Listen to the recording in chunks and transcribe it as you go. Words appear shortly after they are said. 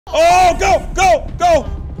Oh, go, go, go.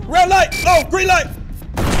 Red light. Oh, green light.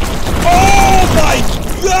 Oh my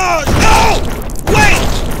gosh. No!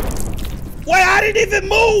 Wait, I didn't even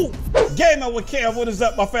move. Gaming with Kev, what is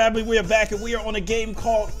up, my family? We are back and we are on a game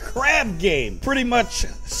called Crab Game. Pretty much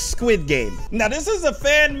Squid Game. Now, this is a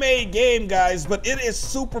fan-made game, guys, but it is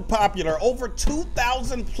super popular. Over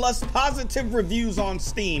 2,000 plus positive reviews on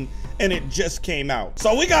Steam, and it just came out.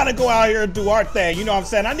 So we gotta go out here and do our thing. You know what I'm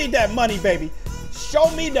saying? I need that money, baby. Show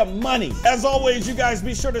me the money. As always, you guys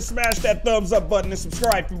be sure to smash that thumbs up button and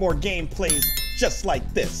subscribe for more gameplays just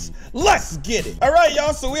like this. Let's get it. All right,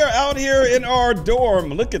 y'all, so we are out here in our dorm.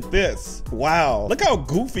 Look at this. Wow, look how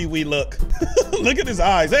goofy we look. Look at his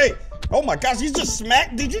eyes. Hey, oh my gosh, you just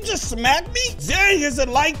smacked. Did you just smack me? Dang, is it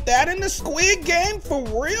like that in the Squid Game for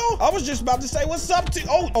real? I was just about to say what's up to,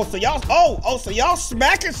 so y'all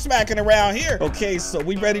smacking around here. Okay, so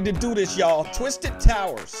we ready to do this, y'all. Twisted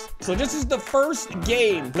Towers. So this is the first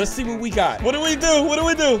game. Let's see what we got. What do we do? What do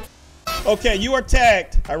we do? Okay, you are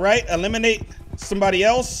tagged. All right, eliminate somebody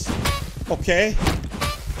else. Okay.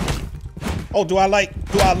 Oh, do I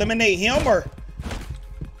eliminate him or?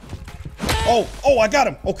 Oh, I got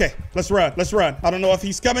him. Okay, let's run. I don't know if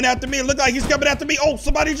he's coming after me. It looked like he's coming after me. Oh,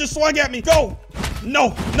 somebody just swung at me. Go.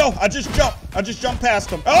 No, I just jumped past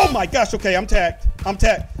him. Oh my gosh, okay, I'm tagged.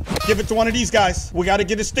 Give it to one of these guys. We gotta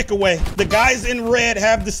get a stick away. The guys in red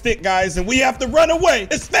have the stick, guys, and we have to run away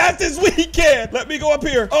as fast as we can. Let me go up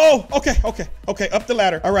here. Oh, okay, up the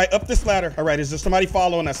ladder. All right, up this ladder. All right, is there somebody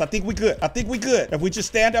following us? I think we good. If we just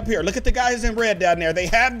stand up here. Look at the guys in red down there. They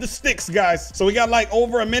have the sticks, guys. So we got like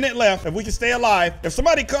over a minute left. If we can stay alive. If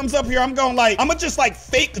somebody comes up here, I'm gonna just like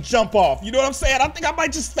fake jump off. You know what I'm saying? I think I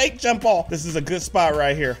might just fake jump off. This is a good spot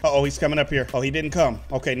right here. Uh-oh, he's coming up here. Oh, he didn't come.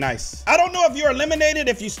 Okay, nice. I don't know if you're eliminated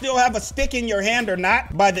if you still have a stick in your hand or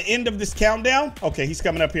not by the end of this countdown. Okay, he's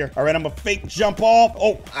coming up here. All right, I'm gonna fake jump off.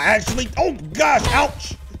 Oh gosh,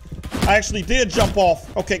 ouch. I actually did jump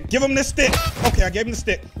off. Okay, give him this stick. Okay, I gave him the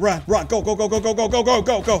stick. Run, go.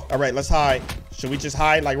 All right, let's hide. Should we just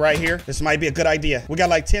hide like right here? This might be a good idea. We got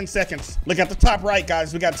like 10 seconds. Look at the top right,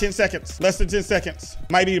 guys. We got 10 seconds. Less than 10 seconds.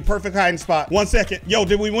 Might be the perfect hiding spot. 1 second. Yo,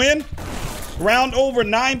 did we win? Round over,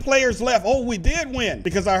 9 players left. Oh, we did win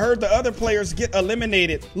because I heard the other players get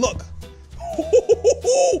eliminated. Look.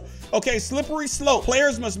 Okay, slippery slope.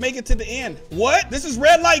 Players must make it to the end. What? This is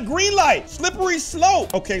red light, green light. Slippery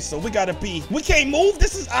slope. Okay, so we can't move.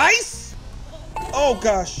 This is ice. Oh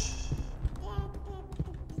gosh.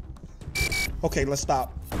 Okay, let's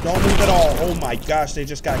stop. Don't move at all. Oh my gosh, they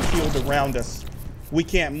just got killed around us. We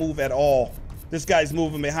can't move at all. This guy's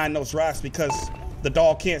moving behind those rocks because the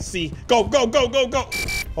dog can't see. Go.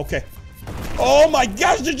 Okay. Oh my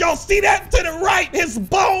gosh, did y'all see that to the right? His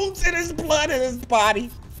bones and his blood in his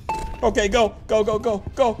body. Okay, go.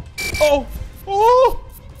 Oh.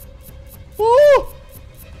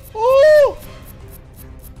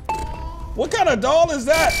 What kind of doll is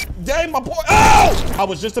that? Dang, my boy. Oh! I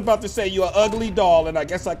was just about to say you're an ugly doll, and I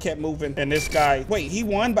guess I kept moving. And this guy, wait, he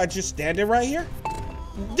won by just standing right here?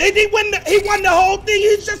 Did he win? He won the whole thing.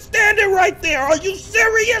 He's just standing right there. Are you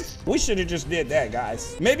serious? We should have just did that,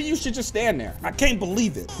 guys. Maybe you should just stand there. I can't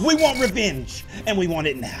believe it. We want revenge, and we want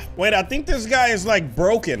it now. Wait, I think this guy is like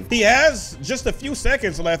broken. He has just a few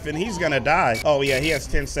seconds left, and he's gonna die. Oh yeah, he has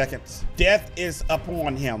 10 seconds. Death is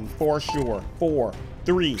upon him for sure. 4,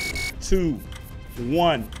 3, 2,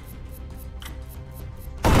 1.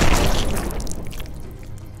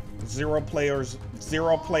 0 players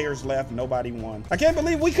left. Nobody won. I can't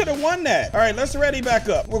believe we could have won that. All right, let's ready back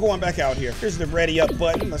up. We're going back out here. Here's the ready up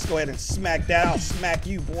button. Let's go ahead and smack that. I'll smack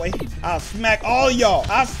you, boy. I'll smack all y'all.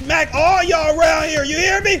 I'll smack all y'all around here. You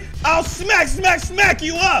hear me? I'll smack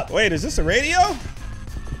you up. Wait, is this a radio?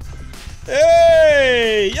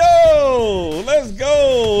 Hey, yo, let's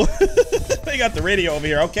go. They got the radio over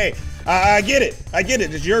here. Okay. I get it.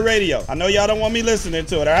 It's your radio. I know y'all don't want me listening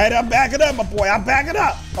to it. All right, I'll back it up, my boy. I'll back it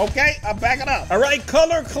up. Okay, I'll back it up. All right,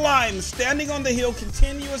 color climb. Standing on the hill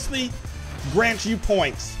continuously grants you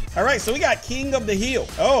points. All right, so we got King of the Hill.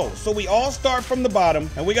 Oh, so we all start from the bottom,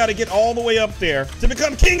 and we got to get all the way up there to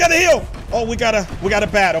become King of the Hill. Oh, we got a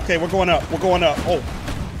bat. Okay, we're going up. Oh.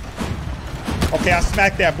 Okay, I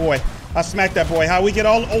smacked that boy. How we get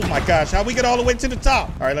all, oh my gosh, how we get all the way to the top?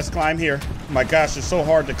 All right, let's climb here. Oh my gosh, it's so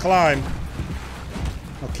hard to climb.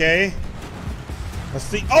 Okay. Let's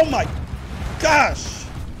see. Oh my gosh.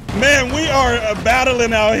 Man, we are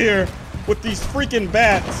battling out here with these freaking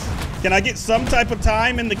bats. Can I get some type of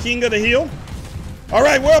time in the King of the Hill? All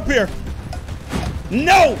right, we're up here.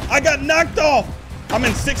 No, I got knocked off. I'm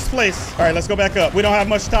in 6th place. All right, let's go back up. We don't have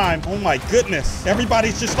much time. Oh my goodness.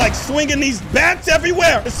 Everybody's just like swinging these bats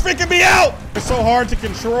everywhere. It's freaking me out. It's so hard to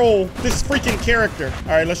control this freaking character.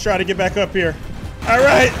 All right, let's try to get back up here. All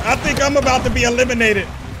right, I think I'm about to be eliminated.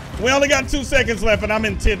 We only got 2 seconds left and I'm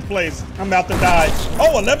in 10th place. I'm about to die.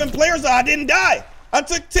 Oh, 11 players. I didn't die. I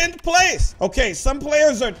took 10th place. Okay, some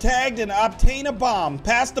players are tagged and obtain a bomb.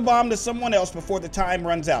 Pass the bomb to someone else before the time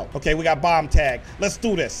runs out. Okay, we got bomb tag. Let's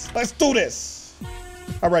do this. Let's do this.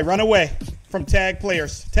 All right, run away from tag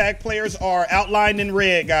players. Tag players are outlined in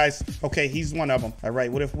red, guys. Okay, he's one of them. All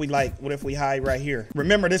right, what if we hide right here?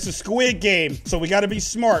 Remember, this is Squid Game, so we gotta be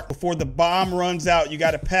smart. Before the bomb runs out, you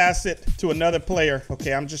gotta pass it to another player.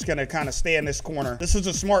 Okay, I'm just gonna kind of stay in this corner. This is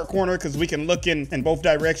a smart corner because we can look in both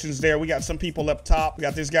directions there. We got some people up top. We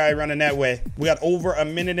got this guy running that way. We got over a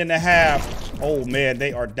minute and a half. Oh man,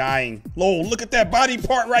 they are dying. Oh, look at that body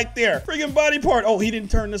part right there. Freaking body part. Oh, he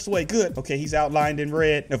didn't turn this way. Good. Okay, he's outlined in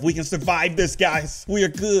red. If we can survive this, guys, we are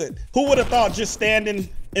good. Who would have thought just standing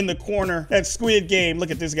in the corner at Squid Game? Look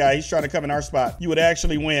at this guy. He's trying to come in our spot. You would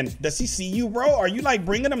actually win. Does he see you, bro? Are you like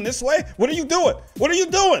bringing him this way? What are you doing? What are you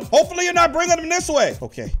doing? Hopefully you're not bringing him this way.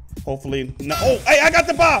 Okay. Hopefully. No. Oh, hey, I got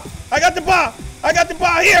the bomb. I got the bomb. I got the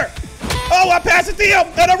bomb here. Oh, I passed it to him.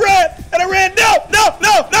 And I ran. And I ran. No.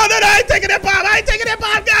 I ain't taking that bomb. I ain't taking that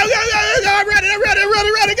bomb. Go. I'm running.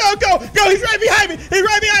 Go. He's right behind me.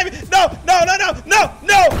 No.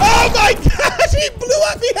 Oh my gosh. He blew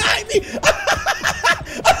up behind me.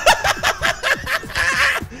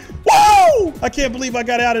 Whoa! I can't believe I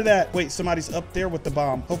got out of that. Wait, somebody's up there with the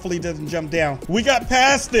bomb. Hopefully he doesn't jump down. We got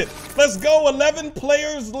past it. Let's go. 11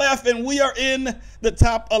 players left and we are in the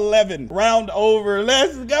top 11. Round over.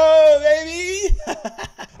 Let's go, baby.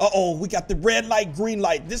 Uh-oh, we got the red light, green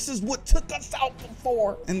light. This is what took us out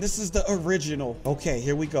before. And this is the original. Okay,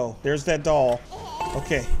 here we go. There's that doll.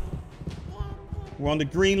 Okay. We're on the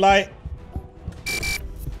green light.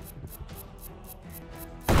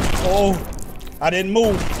 Oh, I didn't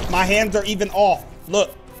move. My hands are even off.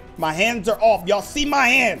 Look, my hands are off. Y'all see my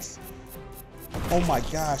hands? Oh my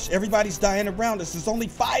gosh, everybody's dying around us. There's only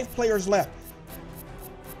 5 players left.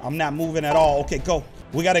 I'm not moving at all. Okay, go.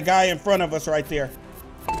 We got a guy in front of us right there.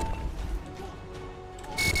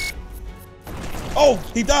 Oh,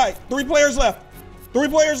 he died. 3 players left. 3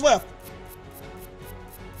 players left.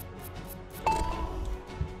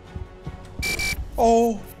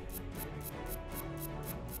 Oh.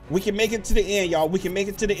 We can make it to the end, y'all. We can make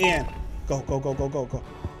it to the end. Go.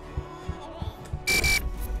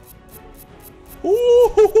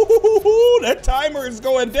 Ooh, that timer is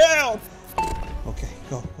going down. Okay,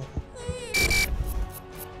 go.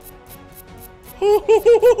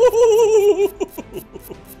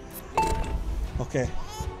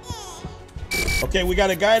 Okay, we got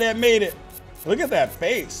a guy that made it. Look at that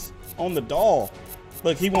face on the doll.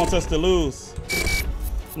 Look, he wants us to lose.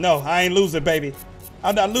 No, I ain't losing, baby.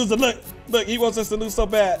 I'm not losing. Look, he wants us to lose so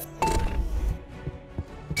bad.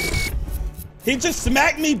 He just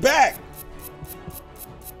smacked me back.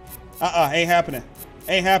 Ain't happening.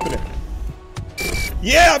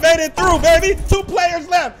 Yeah, I made it through, baby. 2 players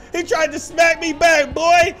left. He tried to smack me back,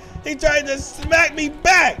 boy. He tried to smack me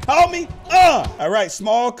back, homie. All right,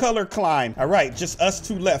 small color climb. All right, just us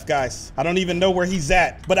 2 left, guys. I don't even know where he's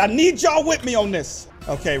at, but I need y'all with me on this.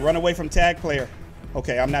 Okay, run away from tag player.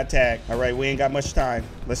 Okay, I'm not tagged. All right, we ain't got much time.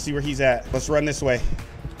 Let's see where he's at. Let's run this way.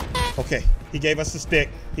 Okay, he gave us the stick.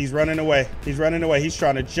 He's running away. He's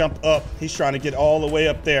trying to jump up. He's trying to get all the way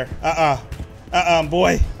up there.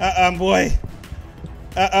 Boy.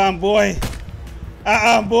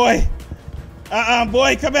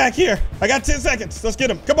 Boy, come back here. I got 10 seconds. Let's get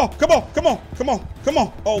him. Come on.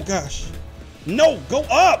 Oh, gosh. No, go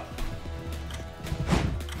up.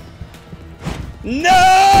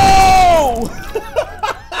 No!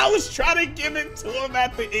 I was trying to give it to him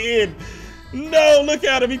at the end. No, look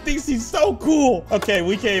at him. He thinks he's so cool. Okay,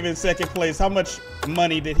 we came in 2nd place. How much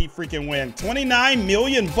money did he freaking win? 29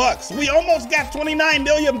 million bucks. We almost got 29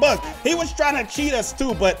 million bucks. He was trying to cheat us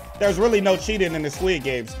too, but there's really no cheating in the Squid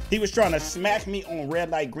Games. He was trying to smack me on red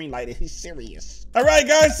light, green light. He's serious. All right,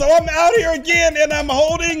 guys, so I'm out here again and I'm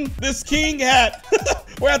holding this king hat.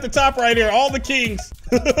 We're at the top right here, all the kings.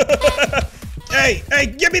 Hey,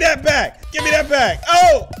 give me that back.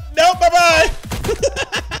 Oh, no, bye-bye.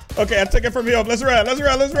 Okay, I took it from him. Let's run. Go. No,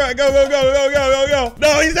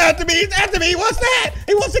 he's after me. He wants that.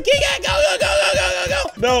 He wants the king hat. Go.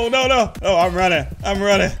 No. Oh, I'm running. I'm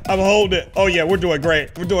holding it. Oh, yeah, we're doing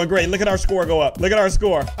great. Look at our score go up.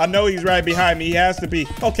 I know he's right behind me. He has to be.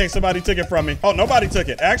 Okay, somebody took it from me. Oh, nobody took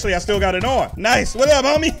it. Actually, I still got it on. Nice. What up,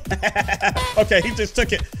 homie? Okay, he just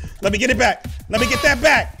took it. Let me get it back. Let me get that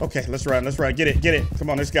back. Okay, let's run. Let's run. Get it. Get it. Come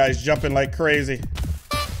on, this guy's jumping like crazy.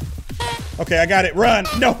 Okay, I got it. Run.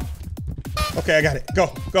 No. Okay, I got it.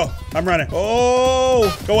 Go. Go. I'm running.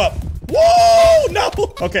 Oh, go up. Whoa, no.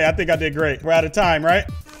 Okay, I think I did great. We're out of time, right?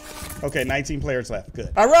 Okay, 19 players left.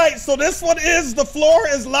 Good. All right, so this one is the floor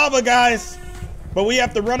is lava, guys. But we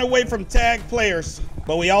have to run away from tagged players.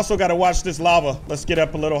 But we also got to watch this lava. Let's get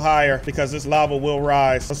up a little higher because this lava will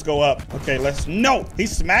rise. Let's go up. Okay, let's... No!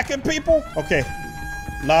 He's smacking people? Okay.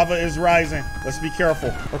 Lava is rising. Let's be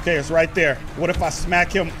careful. Okay, it's right there. What if I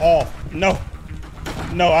smack him off? No.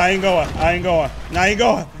 No, I ain't going. I ain't going. I ain't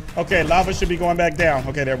going. Okay, lava should be going back down.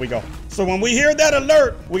 Okay, there we go. So when we hear that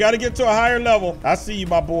alert, we got to get to a higher level. I see you,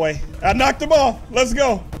 my boy. I knocked him off. Let's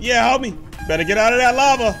go. Yeah, help me. Better get out of that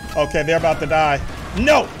lava. Okay, they're about to die.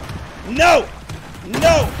 No. No.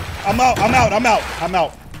 No, I'm out, I'm out, I'm out, I'm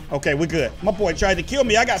out. Okay, we're good. My boy tried to kill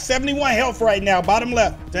me. I got 71 health right now, bottom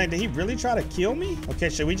left. Dang, did he really try to kill me? Okay,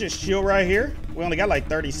 should we just chill right here? We only got like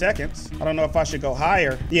 30 seconds. I don't know if I should go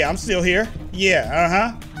higher. Yeah, I'm still here.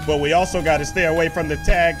 Yeah, But we also got to stay away from the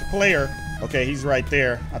tagged player. Okay, he's right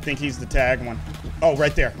there. I think he's the tagged one. Oh,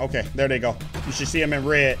 right there. Okay, there they go. You should see him in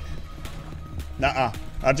red. Nuh-uh.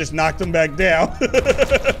 I just knocked him back down.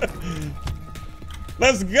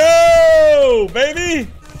 Let's go, baby.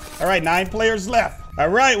 All right, 9 players left. All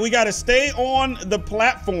right, we got to stay on the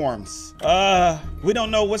platforms. We don't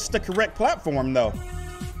know what's the correct platform, though.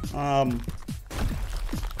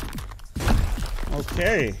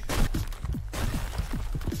 Okay.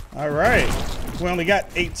 All right. We only got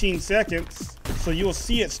 18 seconds. So you'll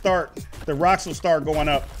see it start. The rocks will start going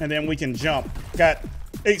up, and then we can jump. Got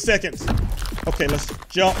 8 seconds. Okay, let's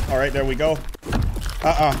jump. All right, there we go.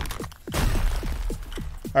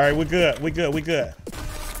 All right, we're good. We're good. We're good.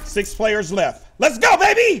 6 players left. Let's go,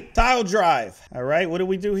 baby! Tile drive. All right, what do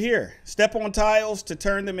we do here? Step on tiles to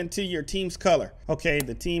turn them into your team's color. Okay,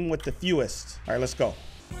 the team with the fewest. All right, let's go.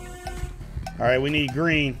 All right, we need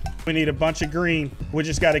green. We need a bunch of green. We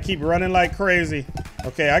just got to keep running like crazy.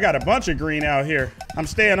 Okay, I got a bunch of green out here. I'm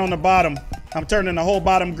staying on the bottom. I'm turning the whole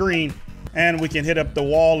bottom green. And we can hit up the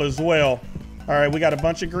wall as well. All right, we got a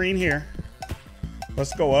bunch of green here.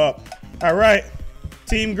 Let's go up. All right.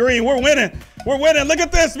 Team green, we're winning. We're winning. Look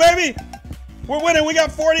at this, baby. We're winning. We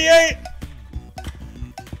got 48.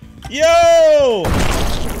 Yo.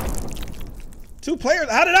 2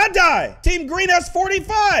 players. How did I die? Team green has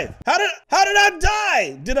 45. How did I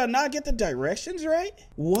die? Did I not get the directions right?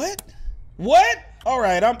 What? What? All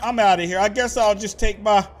right, I'm out of here. I guess I'll just take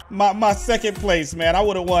my second place, man. I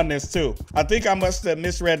would have won this too. I think I must have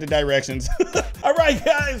misread the directions. All right,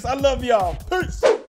 guys. I love y'all. Peace.